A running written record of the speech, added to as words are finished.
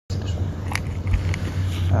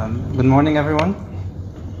Good morning, everyone.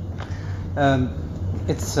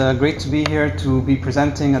 It's great to be here to be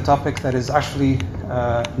presenting a topic that is actually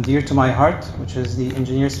dear to my heart, which is the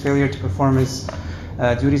engineer's failure to perform his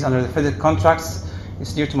duties under the FIDIC contracts.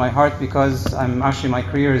 It's dear to my heart because my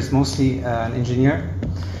career is mostly an engineer.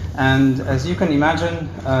 And as you can imagine,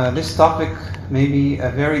 this topic may be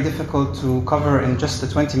very difficult to cover in just the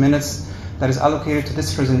 20 minutes that is allocated to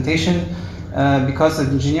this presentation, because the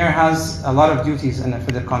engineer has a lot of duties in a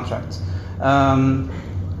FIDIC contract.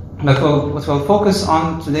 But what we'll focus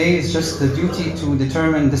on today is just the duty to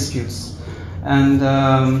determine disputes. And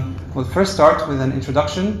we'll first start with an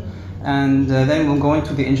introduction, and then we'll go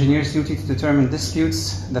into the engineer's duty to determine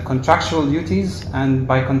disputes, the contractual duties, and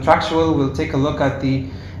by contractual we'll take a look at the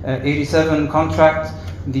 87 contract,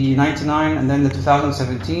 the 99, and then the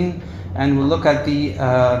 2017. And we'll look at the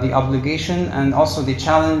obligation and also the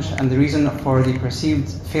challenge and the reason for the perceived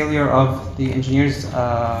failure of the engineers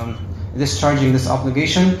discharging this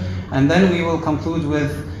obligation. And then we will conclude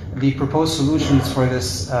with the proposed solutions for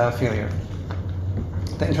this failure.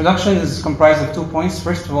 The introduction is comprised of 2 points.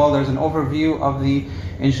 First of all, there's an overview of the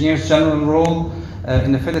engineer's general role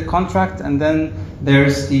in the FIDIC contract, and then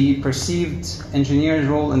there's the perceived engineer's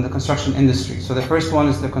role in the construction industry. So the first one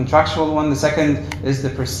is the contractual one. The second is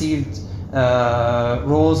the perceived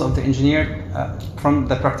roles of the engineer from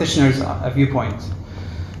the practitioner's viewpoint.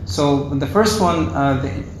 So the first one,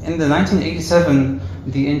 in the 1987,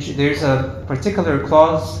 there's a particular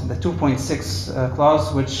clause, the 2.6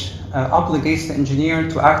 clause, which obligates the engineer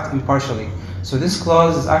to act impartially. So this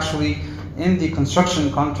clause is actually in the construction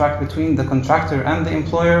contract between the contractor and the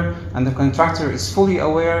employer, and the contractor is fully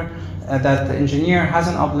aware that the engineer has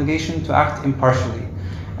an obligation to act impartially.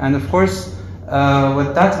 And of course,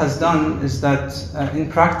 what that has done is that in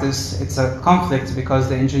practice it's a conflict, because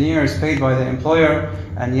the engineer is paid by the employer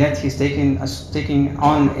and yet he's taking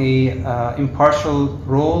on a impartial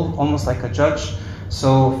role, almost like a judge.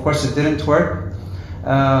 So of course it didn't work.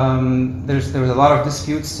 There was a lot of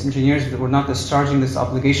disputes. Engineers that were not discharging this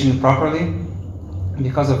obligation properly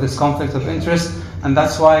because of this conflict of interest, and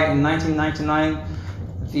that's why in 1999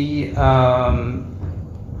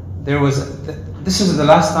 this is the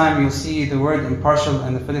last time you'll see the word impartial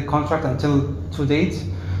in the FIDIC contract until to date.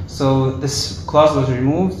 So this clause was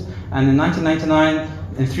removed, and in 1999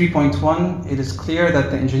 in 3.1 it is clear that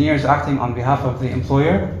the engineer is acting on behalf of the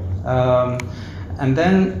employer, and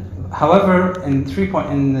then however, in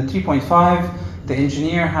 3.5, the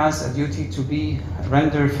engineer has a duty to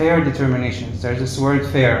render fair determinations. There's this word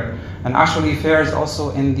fair, and actually fair is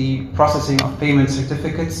also in the processing of payment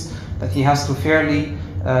certificates, that he has to fairly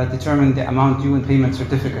determine the amount due in payment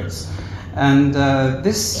certificates. And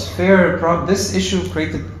this issue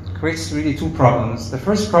creates really two problems. The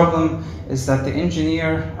first problem is that the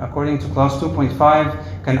engineer, according to clause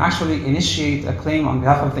 2.5, can actually initiate a claim on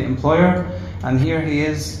behalf of the employer, and here he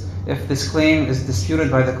is. If this claim is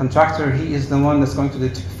disputed by the contractor, he is the one that's going to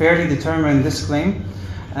fairly determine this claim,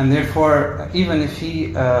 and therefore even if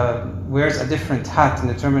he wears a different hat in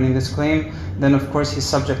determining this claim, then of course he's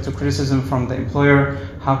subject to criticism from the employer.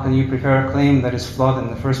 How can you prepare a claim that is flawed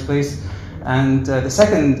in the first place? And the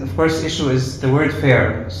second, of course, issue is the word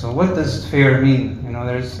fair. So what does fair mean?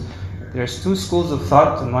 There's two schools of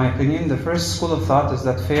thought, in my opinion. The first school of thought is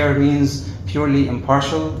that fair means purely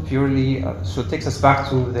impartial, so it takes us back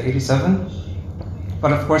to the 87.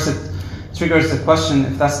 But of course it triggers the question,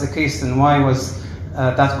 if that's the case, then why was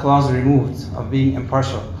that clause removed of being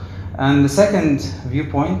impartial? And the second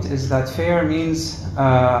viewpoint is that fair means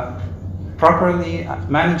properly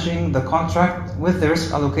managing the contract with the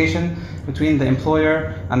risk allocation between the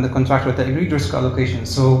employer and the contractor, the agreed risk allocation.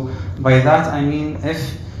 So by that I mean,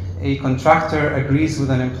 if a contractor agrees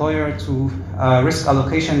with an employer to risk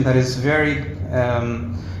allocation that is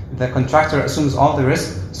the contractor assumes all the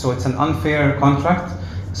risk, so it's an unfair contract,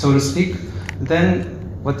 so to speak, then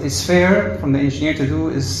what is fair from the engineer to do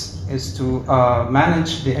is to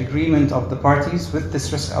manage the agreement of the parties with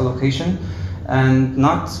this risk allocation and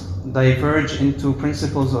not diverge into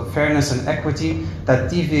principles of fairness and equity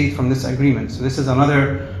that deviate from this agreement. So this is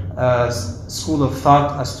another school of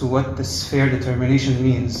thought as to what this fair determination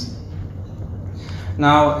means.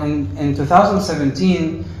 Now, in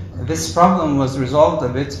 2017, this problem was resolved a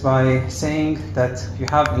bit by saying that you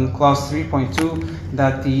have in clause 3.2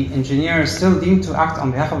 that the engineer is still deemed to act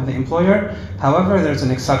on behalf of the employer. However, there's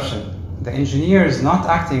an exception. The engineer is not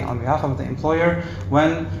acting on behalf of the employer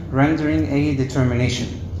when rendering a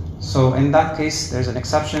determination. So in that case, there's an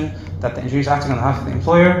exception that the engineer is acting on behalf of the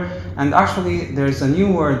employer. And actually, there's a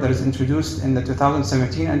new word that is introduced in the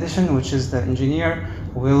 2017 edition, which is the engineer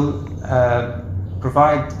will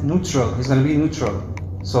provide neutral, he's going to be neutral.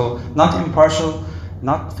 So not impartial,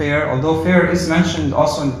 not fair, although fair is mentioned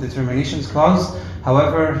also in the determinations clause.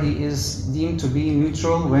 However, he is deemed to be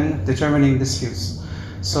neutral when determining disputes.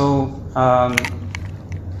 So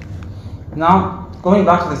now going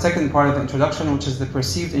back to the second part of the introduction, which is the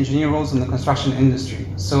perceived engineer roles in the construction industry.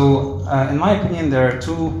 So in my opinion, there are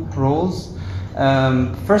two roles.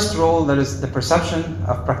 First role, that is the perception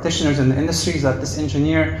of practitioners in the industry, is that this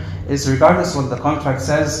engineer is, regardless of what the contract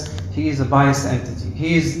says, he is a biased entity.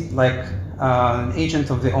 He is like an agent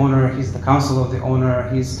of the owner, he's the counsel of the owner,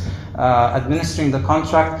 he's administering the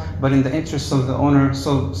contract, but in the interest of the owner.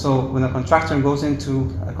 So when a contractor goes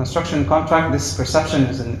into a construction contract, this perception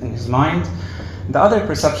is in his mind. The other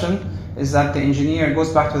perception is that the engineer,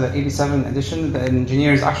 goes back to the 87 edition, the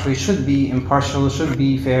engineers actually should be impartial, should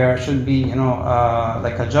be fair, should be,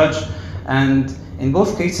 like a judge. And in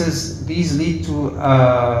both cases, these lead to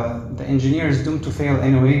the engineer is doomed to fail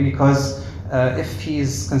anyway, because if he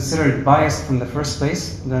is considered biased from the first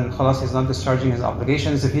place, then khalas, he's not discharging his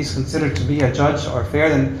obligations. If he's considered to be a judge or fair,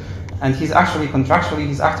 then, and he's actually contractually,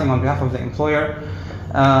 he's acting on behalf of the employer,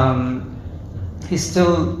 he's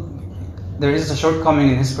still, there is a shortcoming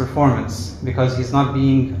in his performance because he's not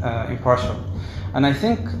being impartial. And I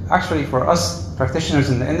think actually for us practitioners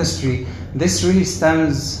in the industry, this really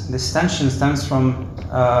stems, this tension stems from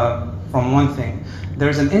one thing.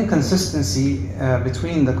 There's an inconsistency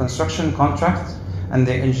between the construction contract and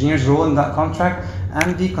the engineer's role in that contract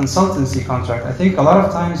and the consultancy contract. I think a lot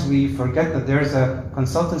of times we forget that there's a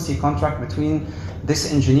consultancy contract between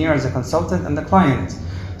this engineer as a consultant and the client.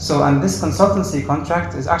 So, and this consultancy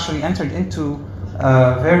contract is actually entered into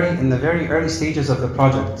in the very early stages of the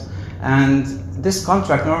project. And this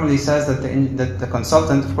contract normally says that the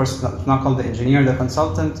consultant, of course not called the engineer, the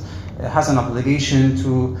consultant has an obligation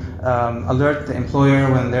to alert the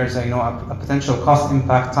employer when there's a potential cost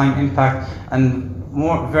impact, time impact, and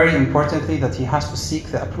very importantly, that he has to seek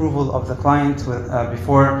the approval of the client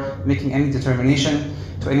before making any determination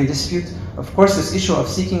to any dispute. Of course, this issue of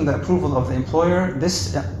seeking the approval of the employer,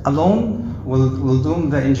 this alone will doom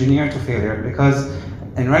the engineer to failure, because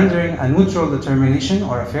in rendering a neutral determination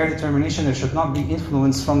or a fair determination, there should not be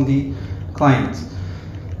influence from the client.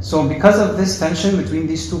 So because of this tension between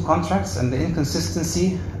these two contracts and the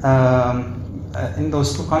inconsistency in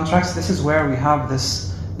those two contracts, this is where we have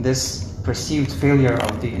this perceived failure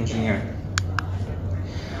of the engineer.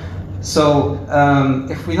 So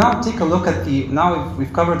if we now take a look at now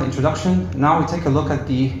we've covered the introduction, now we take a look at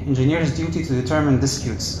the engineer's duty to determine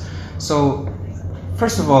disputes. So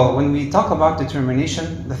first of all, when we talk about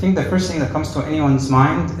determination, the first thing that comes to anyone's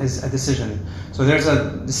mind is a decision. So there's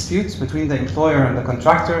a dispute between the employer and the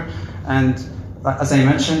contractor, and as I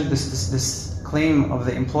mentioned, this claim of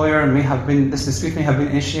the employer this dispute may have been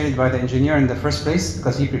initiated by the engineer in the first place,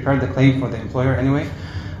 because he prepared the claim for the employer anyway.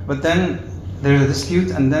 But then there's a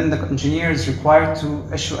dispute, and then the engineer is required to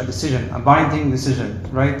issue a decision, a binding decision,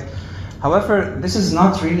 right? However, this is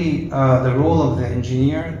not really the role of the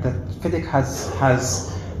engineer that FIDIC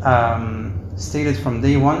has stated from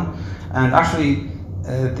day one. And actually,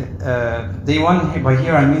 day one, by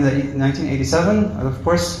here I mean the 1987. And of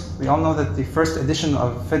course, we all know that the first edition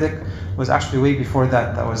of FIDIC was actually way before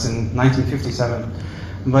that. That was in 1957.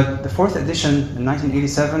 But the fourth edition in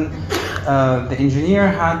 1987, the engineer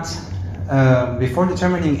had, before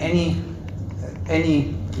determining any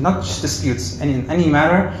not just disputes, in any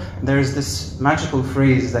matter, there's this magical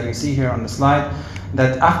phrase that you see here on the slide,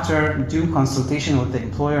 that after due consultation with the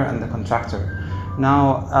employer and the contractor.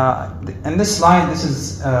 Now, in this slide, this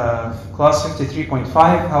is clause 53.5.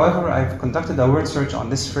 However, I've conducted a word search on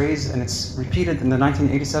this phrase, and it's repeated in the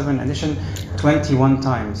 1987 edition 21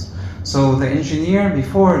 times. So the engineer,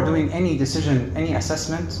 before doing any decision, any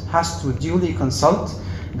assessment, has to duly consult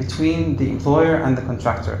between the employer and the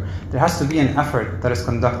contractor. There has to be an effort that is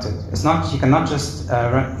conducted. It's not, you cannot just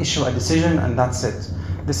issue a decision and that's it.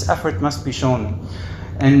 This effort must be shown.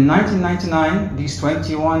 In 1999, these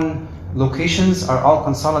 21 locations are all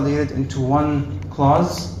consolidated into one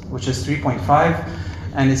clause, which is 3.5,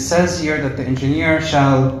 and it says here that the engineer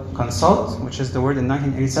shall consult, which is the word in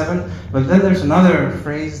 1987, but then there's another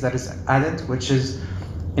phrase that is added, which is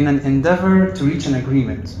in an endeavor to reach an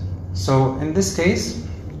agreement. So in this case,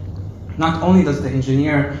 not only does the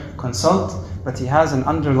engineer consult, but he has an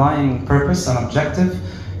underlying purpose, an objective.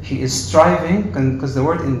 He is striving, because the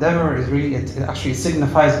word endeavor is really, it actually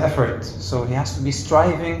signifies effort. So he has to be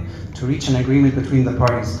striving to reach an agreement between the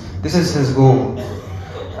parties. This is his goal.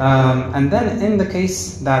 And then in the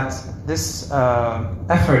case that this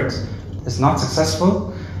effort is not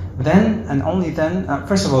successful, Then and only then,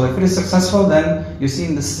 first of all, if it is successful, then you see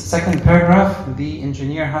in the second paragraph, the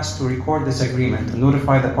engineer has to record this agreement and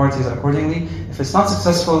notify the parties accordingly. If it's not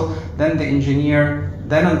successful, then the engineer,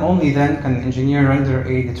 then and only then can the engineer render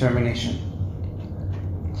a determination.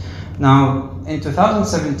 Now, in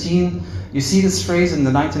 2017, you see this phrase in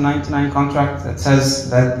the 1999 contract that says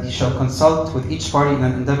that he shall consult with each party in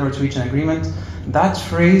an endeavor to reach an agreement. That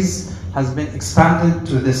phrase has been expanded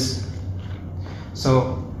to this.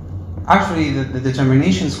 So, actually, the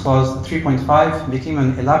determinations clause, the 3.5, became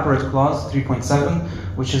an elaborate clause, 3.7,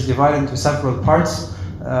 which is divided into several parts.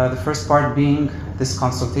 The first part being this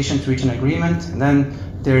consultation to reach an agreement, and then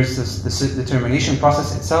there's this determination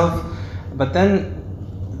process itself. But then,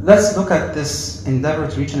 let's look at this endeavor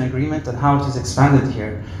to reach an agreement and how it is expanded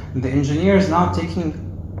here. The engineer is now taking,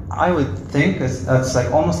 I would think, that's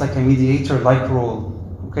like almost like a mediator-like role,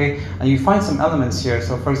 okay? And you find some elements here.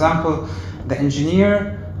 So, for example, the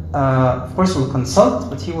engineer, of course, will consult,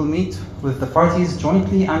 but he will meet with the parties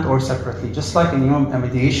jointly and or separately. Just like in a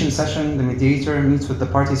mediation session, the mediator meets with the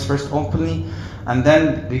parties first openly, and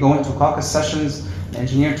then we go into caucus sessions. The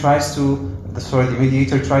engineer tries to, the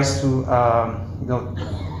mediator tries to,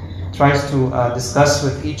 discuss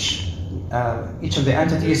with each of the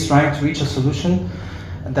entities, trying to reach a solution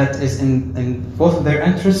that is in both of their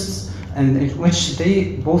interests and in which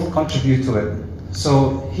they both contribute to it.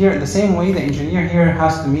 So here, in the same way, the engineer here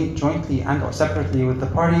has to meet jointly and or separately with the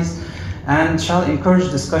parties and shall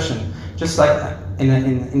encourage discussion. Just like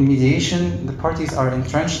in mediation, the parties are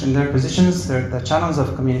entrenched in their positions, the channels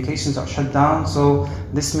of communications are shut down. So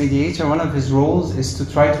this mediator, one of his roles is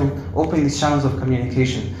to try to open these channels of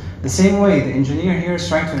communication. The same way, the engineer here is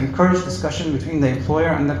trying to encourage discussion between the employer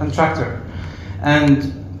and the contractor.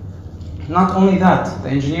 And not only that, the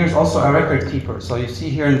engineer is also a record keeper. So you see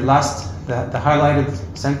here in the last, the highlighted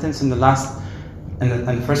sentence in the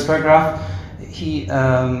first paragraph, the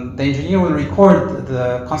engineer will record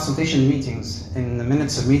the consultation meetings in the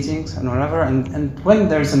minutes of meetings and whatever. And when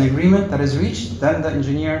there's an agreement that is reached, then the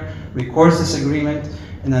engineer records this agreement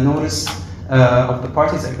in a notice of the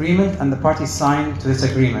parties' agreement, and the parties sign to this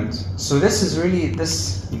agreement. So this is really,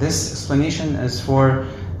 this explanation is for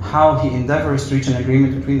how he endeavors to reach an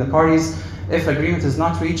agreement between the parties. If agreement is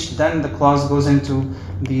not reached, then the clause goes into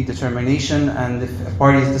the determination, and if a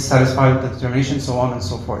party is dissatisfied with the determination, so on and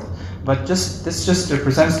so forth. But this just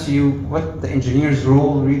represents to you what the engineer's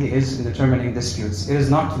role really is in determining disputes. It is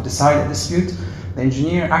not to decide a dispute. The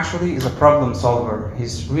engineer actually is a problem solver.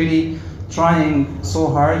 He's really trying so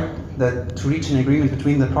hard to reach an agreement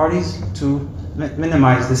between the parties to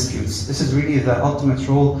minimize disputes. This is really the ultimate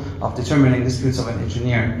role of determining disputes of an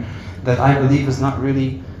engineer that I believe is not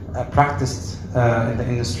really practiced in the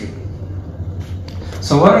industry.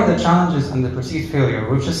 So what are the challenges and the perceived failure?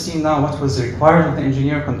 We've just seen now what was required of the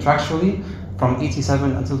engineer contractually from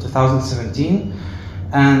 87 until 2017.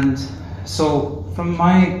 And so from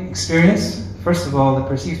my experience, first of all, the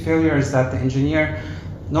perceived failure is that the engineer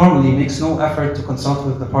normally makes no effort to consult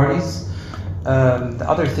with the parties. The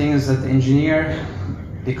other thing is that the engineer,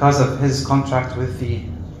 because of his contract with the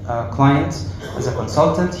client as a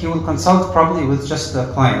consultant, he will consult probably with just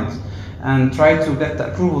the client and try to get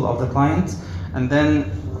the approval of the client, and then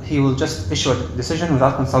he will just issue a decision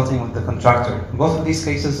without consulting with the contractor. Both of these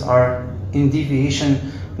cases are in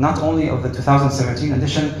deviation not only of the 2017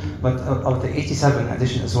 edition, but of the 87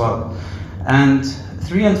 edition as well. And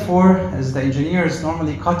 3 and 4 is the engineer is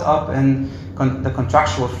normally caught up in the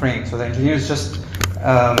contractual frame. So the engineer is just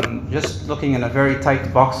looking in a very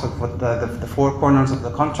tight box of what the four corners of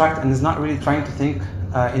the contract, and is not really trying to think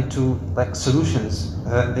into like solutions.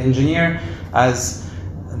 The engineer, as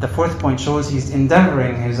the fourth point shows, he's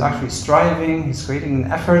endeavoring, he's actually striving, he's creating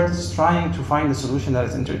an effort, he's trying to find a solution that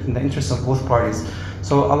is in the interest of both parties.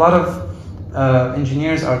 So a lot of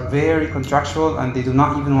engineers are very contractual, and they do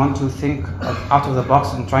not even want to think out of the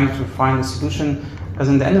box and trying to find a solution, because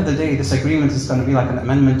in the end of the day, this agreement is going to be like an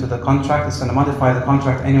amendment to the contract. It's going to modify the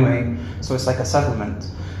contract anyway, so it's like a settlement.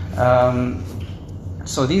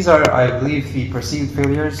 So these are, I believe, the perceived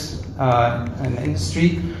failures in the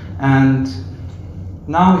industry. And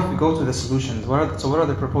now if we go to the solutions, what are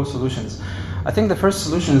the proposed solutions? I think the first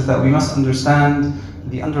solution is that we must understand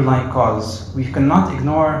the underlying cause. We cannot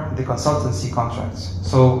ignore the consultancy contracts.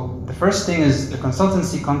 So the first thing is the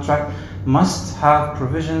consultancy contract must have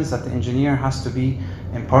provisions that the engineer has to be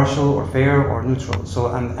impartial or fair or neutral. So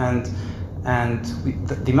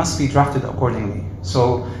they must be drafted accordingly.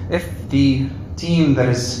 So if the team that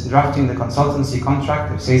is drafting the consultancy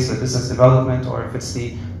contract, if say it's the business development or if it's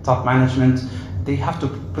the top management, they have to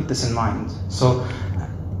put this in mind. So,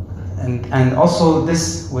 and also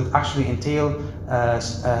this would actually entail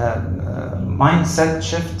mindset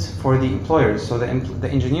shift for the employers. So the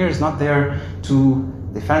engineer is not there to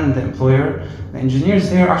defend the employer. The engineer is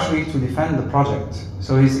there actually to defend the project.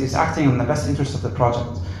 So he's acting in the best interest of the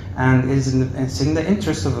project, and it's in the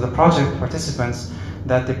interest of the project participants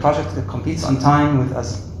that the project completes on time with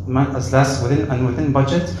as less within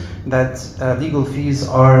budget, that legal fees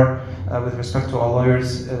are, with respect to all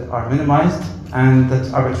lawyers, are minimized, and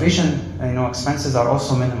that arbitration expenses are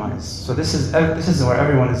also minimized. So this is where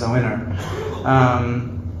everyone is a winner.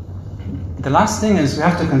 The last thing is we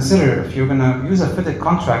have to consider, if you're going to use a FIDIC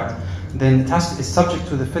contract, then it is subject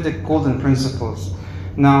to the FIDIC golden principles.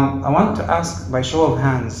 Now, I want to ask by show of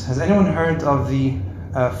hands, has anyone heard of the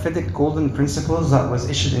FIDIC golden principles that was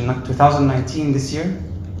issued in 2019 this year?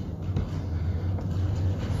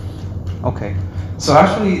 Okay, so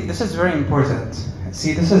actually this is very important.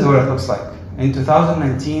 See, this is what it looks like. In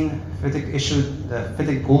 2019, FIDIC issued the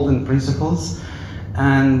FIDIC golden principles,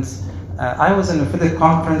 and I was in a FIDIC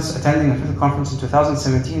conference, attending a FIDIC conference in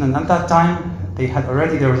 2017, and at that time there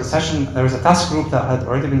was a task group that had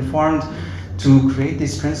already been formed to create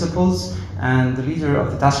these principles, and the leader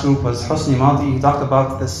of the task group was Hosni Maldi. He talked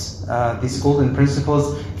about these golden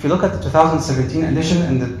principles. If you look at the 2017 edition,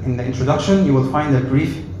 in the introduction, you will find a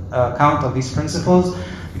brief count of these principles,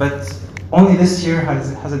 but only this year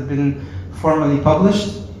has it been formally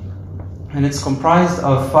published, and it's comprised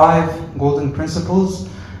of 5 golden principles.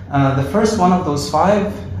 The first one of those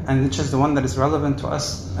 5, and which is the one that is relevant to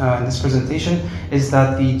us in this presentation, is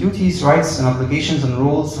that the duties, rights, and obligations and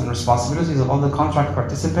roles and responsibilities of all the contract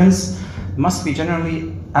participants must be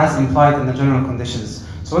generally as implied in the general conditions.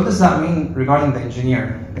 So what does that mean regarding the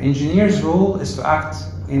engineer? The engineer's role is to act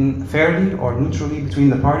fairly or neutrally between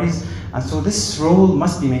the parties, and so this role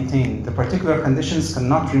must be maintained. The particular conditions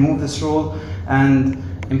cannot remove this role and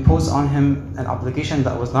impose on him an obligation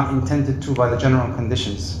that was not intended to by the general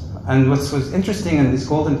conditions. And what was interesting in these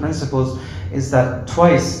golden principles is that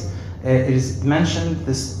twice it is mentioned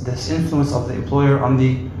this influence of the employer on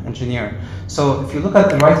the engineer. So if you look at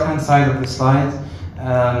the right-hand side of the slide,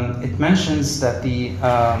 it mentions that the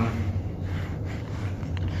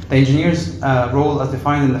engineer's role as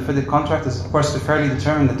defined in the FIDIC contract is, of course, to fairly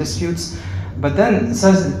determine the disputes, but then it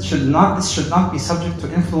says this should not be subject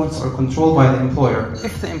to influence or control by the employer.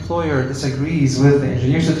 If the employer disagrees with the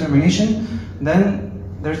engineer's determination, then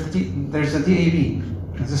there's a DAB.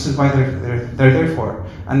 This is why they're there for.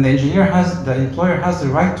 And the employer has the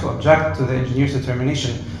right to object to the engineer's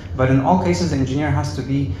determination, but in all cases, the engineer has to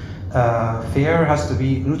be fair, has to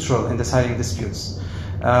be neutral in deciding disputes.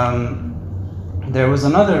 There was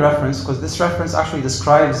another reference, because this reference actually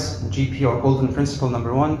describes GP or golden principle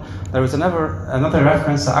number 1. There was another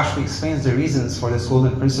reference that actually explains the reasons for this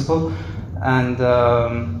golden principle, and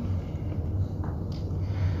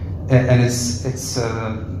it's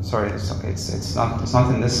not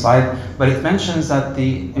in this slide, but it mentions that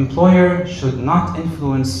the employer should not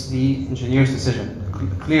influence the engineer's decision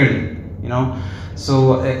clearly.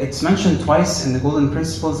 So it's mentioned twice in the golden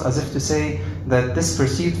principles, as if to say that this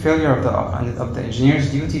perceived failure of the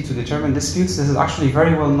engineer's duty to determine disputes, this is actually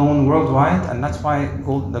very well known worldwide, and that's why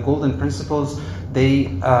the golden principles, they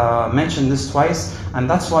mention this twice, and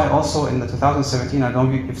that's why also in the 2017, I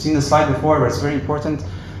don't know if you've seen the slide before, but it's very important,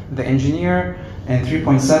 the engineer in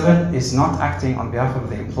 3.7 is not acting on behalf of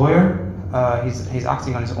the employer, he's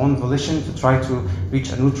acting on his own volition to try to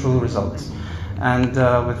reach a neutral result. And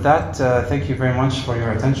with that, thank you very much for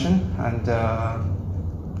your attention, and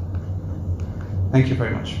thank you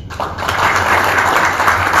very much.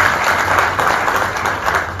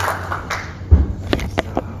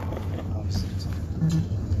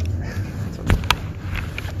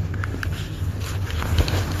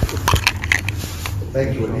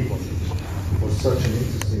 Thank you, Waleed.